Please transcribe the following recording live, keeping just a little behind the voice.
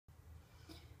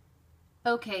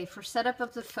Okay, for setup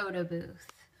of the photo booth,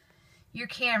 your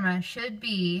camera should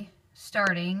be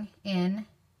starting in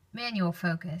manual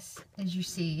focus, as you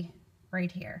see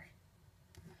right here.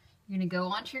 You're going to go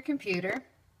onto your computer.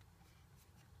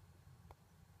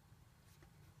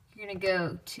 You're going to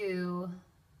go to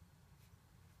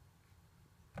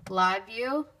Live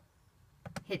View,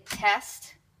 hit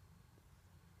Test.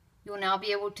 You will now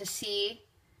be able to see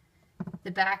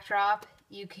the backdrop.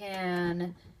 You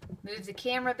can move the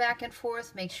camera back and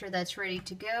forth, make sure that's ready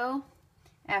to go.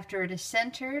 After it is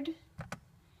centered,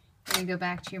 you're going to go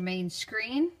back to your main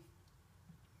screen.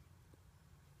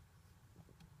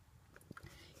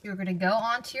 You're going to go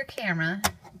onto your camera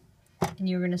and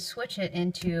you're going to switch it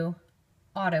into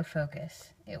autofocus.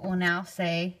 It will now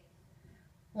say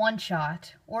one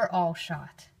shot or all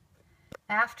shot.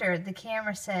 After the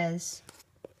camera says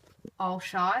all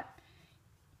shot,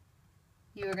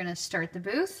 you are going to start the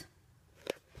booth.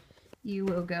 You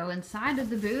will go inside of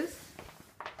the booth.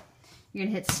 You're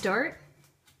going to hit start.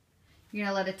 You're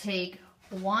going to let it take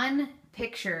one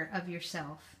picture of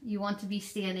yourself. You want to be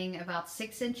standing about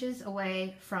 6 inches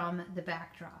away from the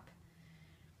backdrop.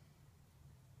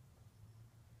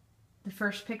 The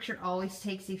first picture always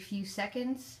takes a few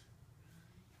seconds.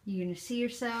 You're going to see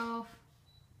yourself.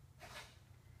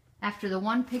 After the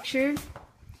one picture,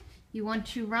 you want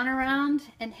to run around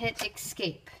and hit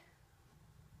escape.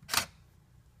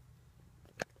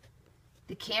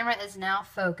 The camera is now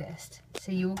focused,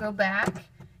 so you will go back,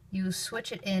 you will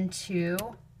switch it into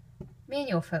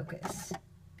manual focus.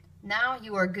 Now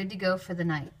you are good to go for the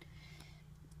night.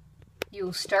 You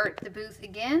will start the booth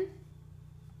again.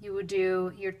 You will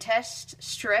do your test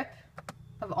strip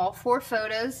of all 4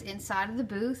 photos inside of the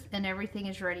booth, and everything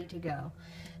is ready to go.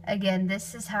 Again,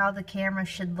 this is how the camera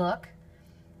should look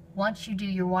once you do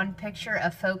your one picture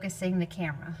of focusing the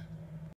camera.